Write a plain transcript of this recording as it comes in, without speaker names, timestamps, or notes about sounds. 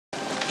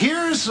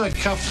here's a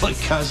couple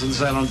of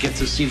cousins I don't get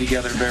to see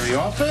together very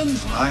often.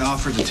 I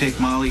offered to take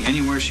Molly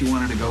anywhere she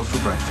wanted to go for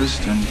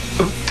breakfast, and...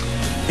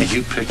 And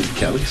you picked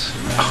Kelly's?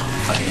 Oh,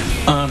 I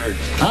am honored.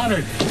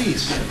 Honored.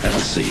 Please, have a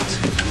seat.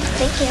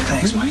 Thank you.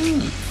 Thanks,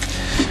 Mike.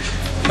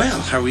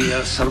 Well, are we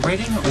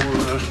celebrating,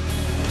 or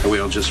are we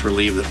all just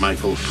relieved that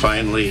Michael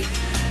finally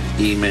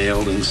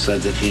emailed and said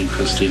that he and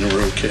Christina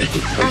were okay?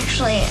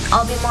 Actually,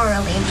 I'll be more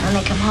relieved when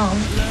they come home.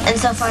 And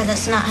so far,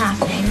 that's not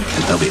happening.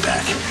 They'll be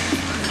back.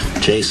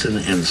 Jason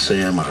and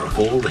Sam are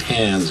old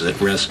hands at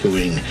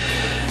rescuing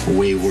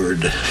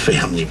wayward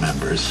family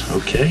members,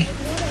 okay?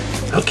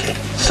 Okay,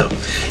 so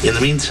in the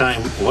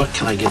meantime, what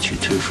can I get you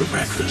two for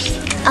breakfast?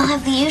 I'll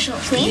have the usual,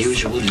 please. The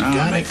usual, you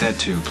got make it. that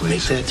too,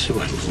 please. Make that too.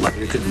 I love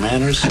your good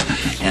manners,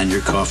 and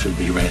your coffee will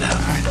be right out.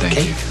 All right, thank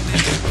you.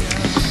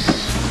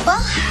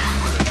 Well,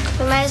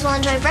 we might as well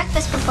enjoy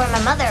breakfast before my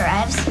mother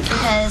arrives,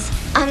 because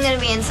I'm going to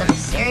be in some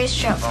serious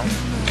trouble.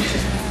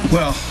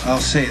 Well, I'll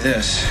say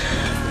this.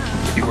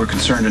 You were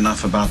concerned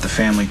enough about the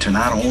family to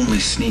not only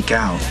sneak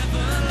out,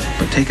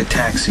 but take a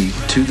taxi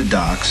to the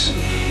docks,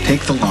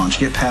 take the launch,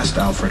 get past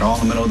Alfred all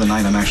in the middle of the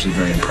night. I'm actually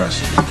very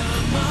impressed.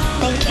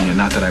 Thank you. And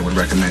not that I would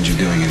recommend you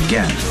doing it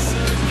again.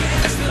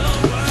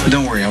 But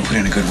don't worry, I'll put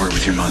in a good word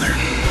with your mother.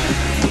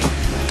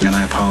 And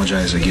I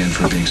apologize again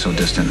for being so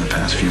distant in the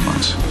past few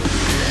months.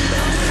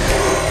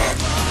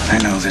 I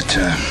know that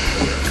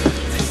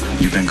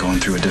you've been going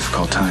through a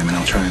difficult time, and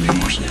I'll try and be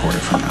more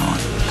supportive from now on.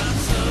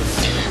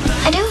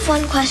 I do have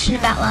one question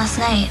about last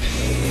night.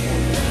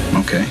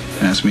 Okay,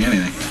 ask me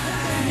anything.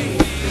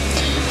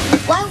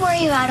 Why were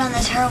you out on the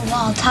turret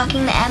wall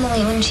talking to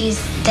Emily when she's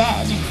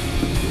dead?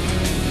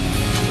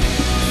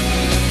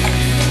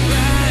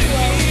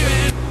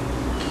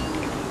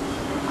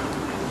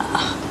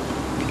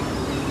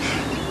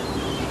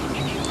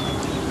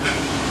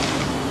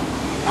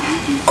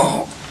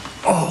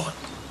 Oh,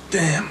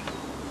 damn.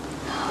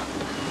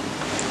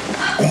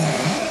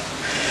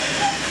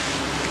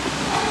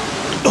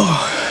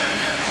 Oh,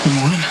 good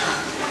morning.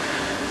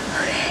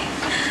 Okay.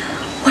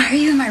 Why are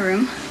you in my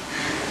room?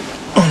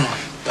 Oh, no,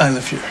 I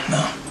live here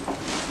now.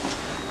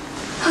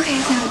 Okay,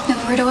 then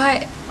where do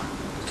I...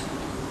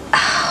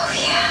 Oh,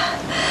 yeah.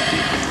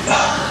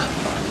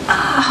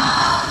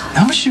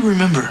 How much do you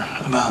remember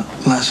about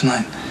last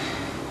night?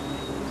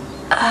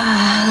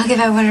 Look, if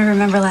I wanted to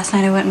remember last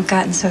night, I wouldn't have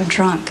gotten so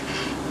drunk.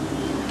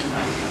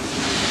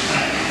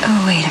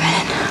 Oh, wait a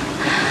minute.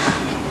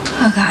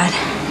 Oh, God.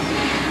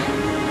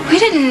 We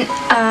didn't,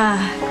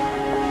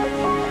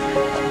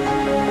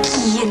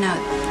 you know,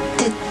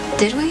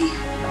 did we?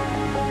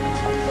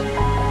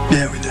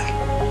 Yeah, we did.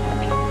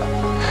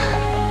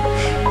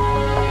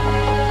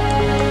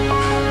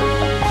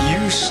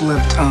 You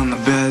slept on the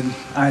bed,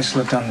 I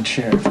slept on the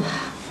chair.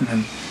 And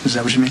then, is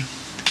that what you mean?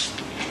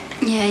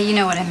 Yeah, you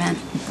know what I meant.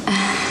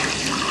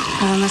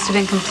 I must have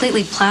been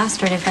completely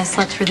plastered if I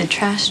slept through the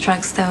trash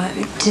trucks, though.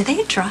 Do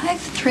they drive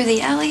through the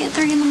alley at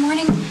 3 in the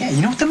morning? Yeah,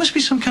 you know what? That must be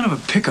some kind of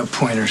a pickup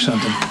point or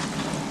something.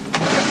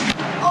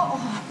 Oh,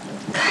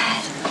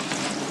 God.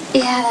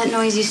 Yeah, that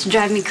noise used to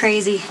drive me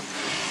crazy.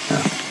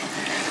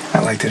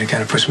 I liked it. It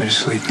kind of puts me to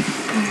sleep.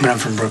 But I'm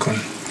from Brooklyn.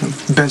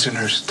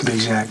 Bensonhurst, to be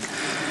exact.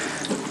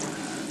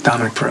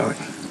 Dominic Pirelli,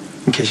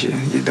 in case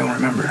you don't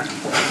remember.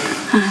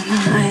 No,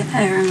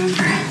 I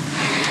remember.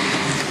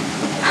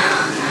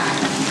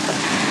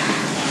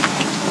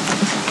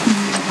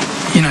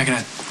 You're not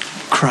gonna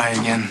cry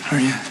again, are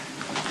you?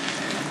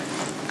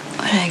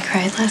 What, I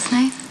cried last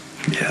night?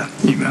 Yeah,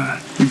 you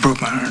broke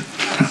my heart.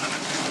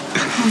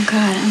 Oh,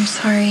 God, I'm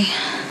sorry.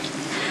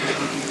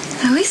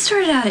 We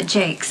started out at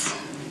Jake's.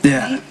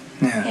 Yeah,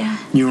 Right? yeah.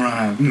 You were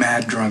on a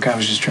mad drunk. I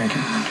was just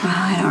drinking. Wow,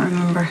 I don't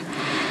remember.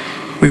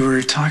 We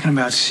were talking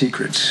about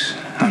secrets.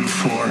 I'm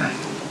for,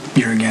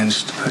 you're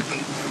against, but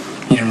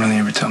you didn't really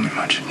ever tell me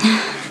much.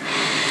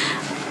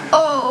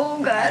 Oh,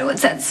 God,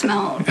 what's that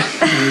smell?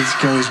 It's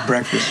Kelly's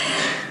breakfast.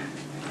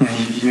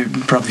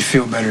 You'd probably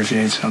feel better if you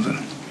ate something.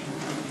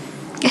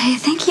 Hey,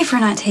 thank you for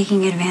not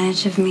taking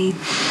advantage of me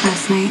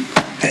last night.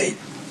 Hey,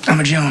 I'm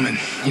a gentleman.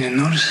 You didn't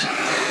notice?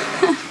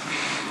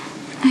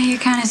 You're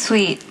kind of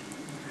sweet.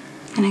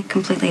 In a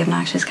completely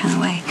obnoxious kind of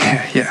way.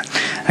 Yeah,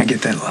 I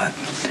get that a lot.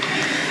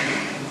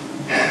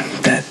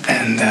 That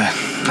and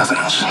nothing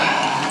else.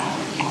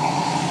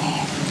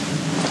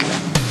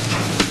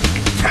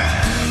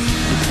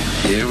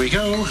 Here we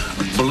go.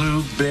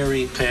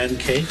 Blueberry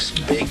pancakes,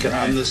 bacon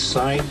on the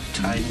side,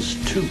 times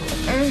 2.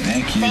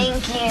 Thank you.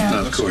 Thank you.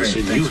 Now, of course,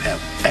 great. you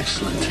have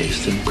excellent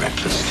taste in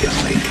breakfast, young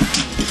lady.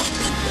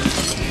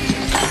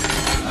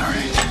 All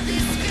right.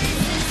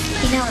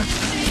 You know,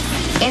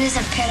 it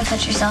isn't fair to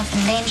put yourself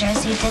in danger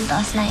as you did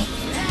last night.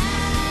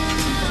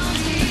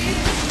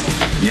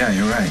 Yeah,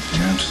 you're right.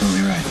 You're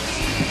absolutely right.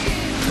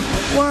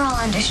 We're all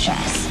under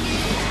stress.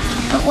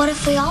 But what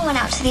if we all went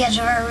out to the edge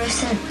of our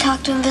roofs and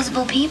talked to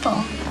invisible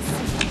people?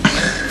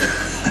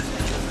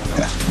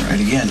 Right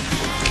again.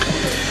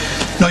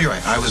 No, you're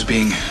right. I was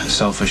being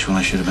selfish when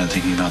I should have been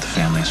thinking about the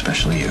family,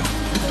 especially you.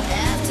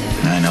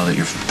 And I know that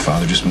your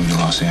father just moved to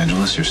Los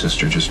Angeles, your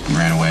sister just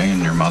ran away,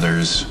 and your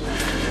mother's,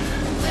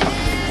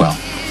 well,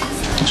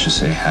 let's just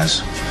say,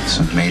 has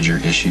some major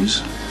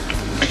issues.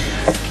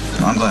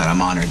 So I'm glad,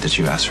 I'm honored that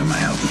you asked for my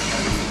help.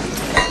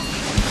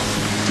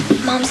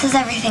 Mom says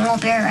everything will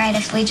be all right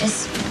if we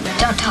just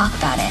don't talk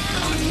about it.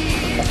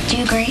 Do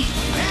you agree?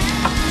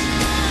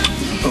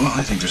 Well,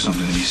 I think there's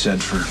something to be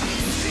said for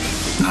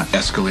not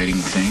escalating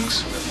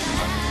things.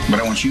 But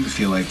I want you to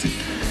feel like that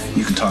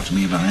you can talk to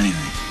me about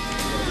anything.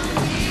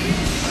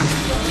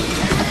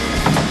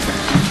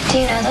 Do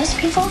you know those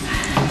people?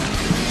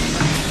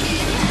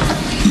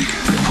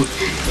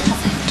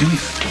 Do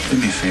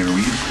me a favor, will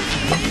you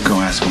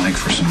go ask Mike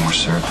for some more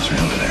syrup? It's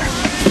right over there.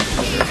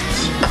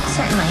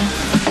 Certainly.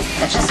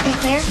 But just to be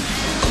clear,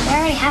 I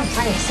already have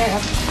plenty of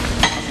syrup.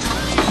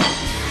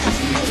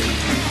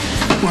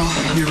 Well,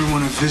 if you ever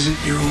want to visit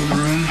your old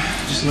room,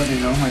 just let me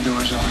know. My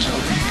door's always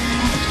open.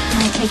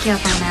 I'll take you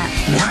up on that.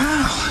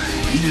 Wow,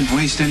 you didn't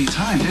waste any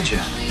time, did you?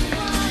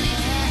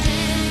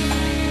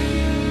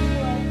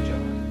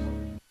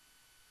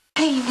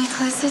 Hey,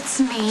 Nikolas, it's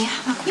me.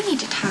 Look, we need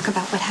to talk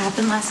about what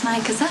happened last night,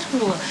 because that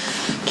little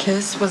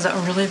kiss was a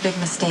really big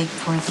mistake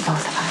for the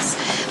both of us.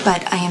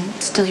 But I am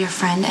still your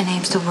friend, and I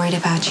am still worried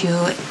about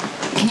you.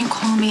 Can you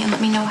call me and let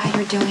me know how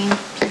you're doing,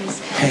 please?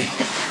 Hey.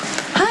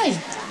 Hi.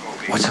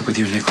 What's up with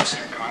you and Nikolas?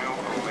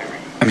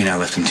 I mean, I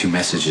left him 2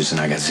 messages and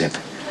I got zip.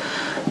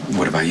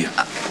 What about you?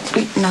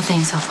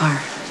 Nothing so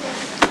far.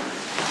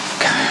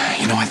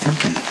 You know, I'm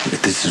thinking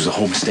that this was a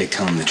whole mistake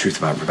telling him the truth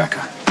about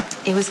Rebecca.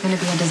 It was going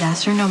to be a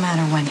disaster no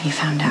matter when he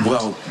found out.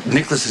 Well,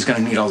 Nikolas is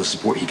going to need all the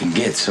support he can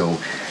get, so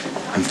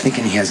I'm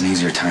thinking he has an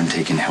easier time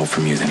taking help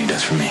from you than he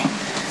does from me.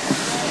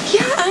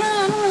 Yeah, I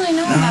don't really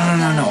know about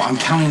that. No. I'm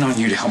counting on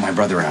you to help my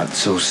brother out,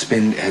 so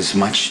spend as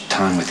much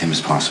time with him as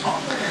possible.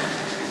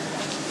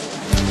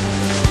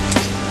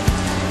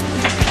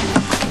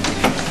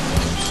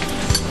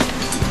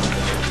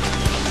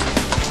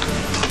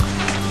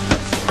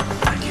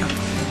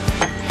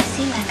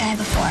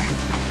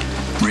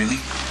 Really?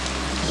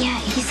 Yeah,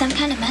 he's some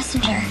kind of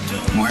messenger.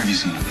 Where have you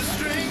seen him?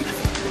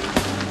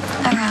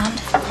 Around.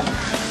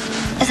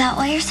 Is that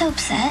why you're so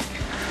upset?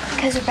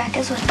 Because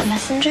Rebecca's with the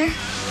messenger?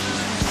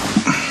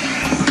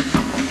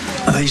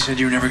 I thought you said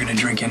you were never going to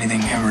drink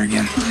anything ever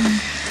again.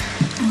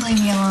 Leave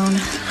me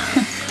alone.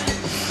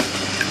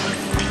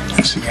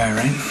 That's the guy,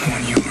 right? The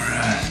one you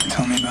were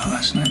telling me about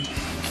last night?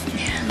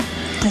 Yeah,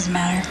 doesn't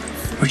matter.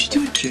 What'd you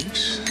do with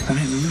Jake's? The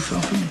night Lulu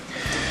fell for me?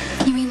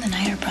 You mean the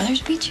night our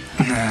brothers beat you?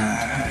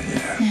 Yeah.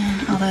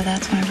 Yeah, although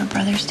that's one of our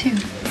brothers, too.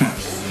 Well,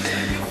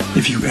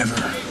 if you ever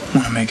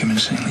want to make him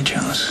insanely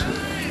jealous,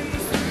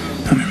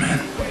 I'm your man.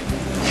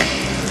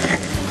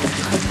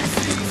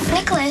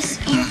 Nikolas,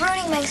 you're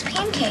ruining Mike's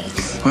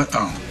pancakes. What?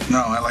 Oh, no,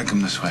 I like them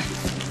this way.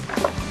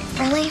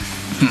 Really?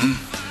 Mm-hmm.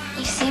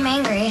 You seem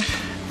angry.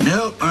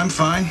 Nope, I'm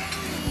fine.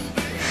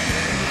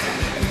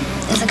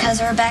 Is it because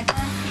of Rebecca?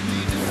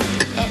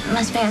 It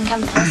must be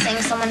uncomfortable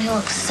seeing someone who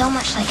looks so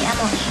much like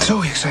Emily.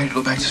 So excited to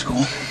go back to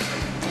school.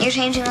 You're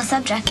changing the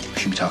subject. We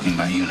should be talking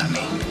about you, not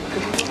me.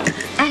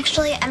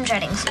 Actually, I'm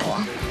dreading school.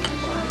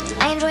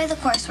 I enjoy the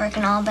coursework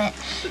and all, but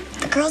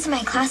the girls in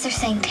my class are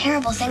saying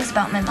terrible things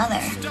about my mother.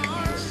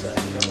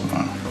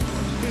 Well,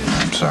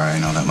 I'm sorry, I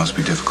know that must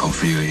be difficult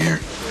for you to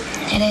hear.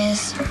 It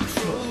is.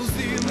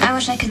 I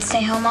wish I could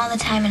stay home all the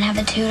time and have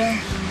a tutor.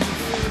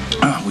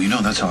 Oh, well, you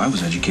know, that's how I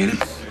was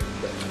educated.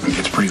 It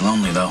gets pretty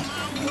lonely, though.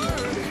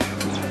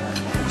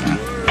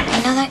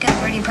 You know that good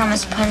word you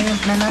promised to put in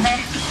with my mother?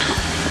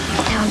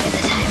 Now would be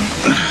the time.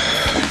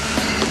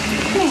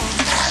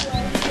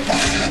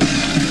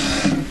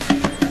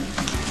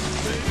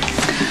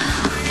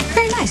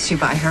 Very nice you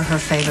buy her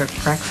favorite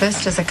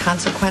breakfast as a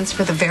consequence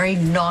for the very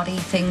naughty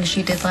thing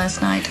she did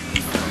last night.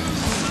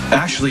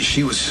 Actually,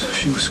 she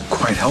was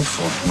quite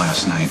helpful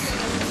last night.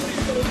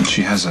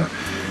 She has a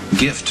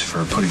gift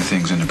for putting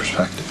things into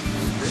perspective.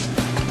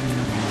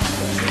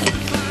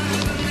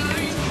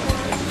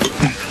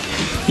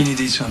 You need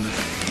to eat something.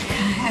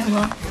 I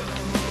will.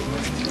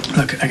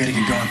 Look, I gotta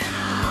get going.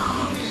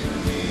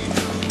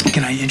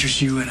 Can I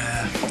interest you in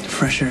a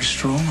fresh air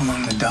stroll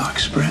along the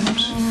docks,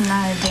 perhaps?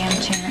 Not a damn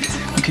chance.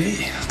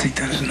 Okay, I'll take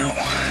that as a no.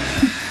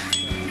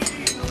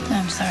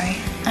 I'm sorry.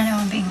 I know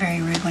I'm being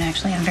very rude when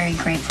actually I'm very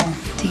grateful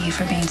to you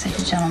for being such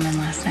a gentleman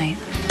last night.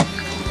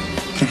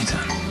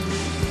 Anytime.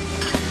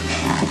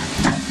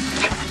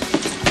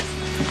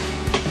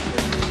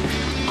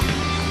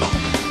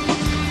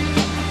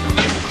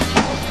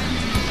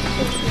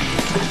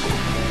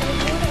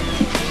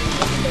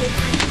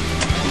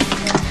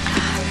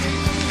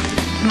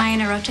 Am I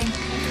interrupting?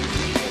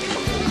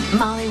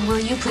 Molly, will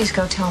you please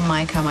go tell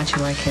Mike how much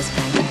you like his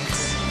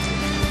pancakes?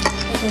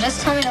 You can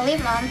just tell me to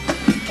leave, Mom.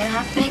 You're gonna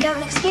have to make up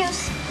an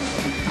excuse.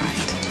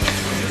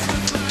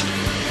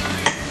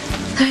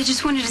 I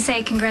just wanted to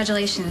say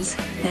congratulations.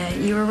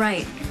 You were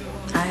right.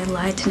 I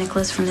lied to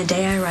Nikolas from the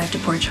day I arrived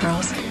at Port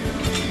Charles.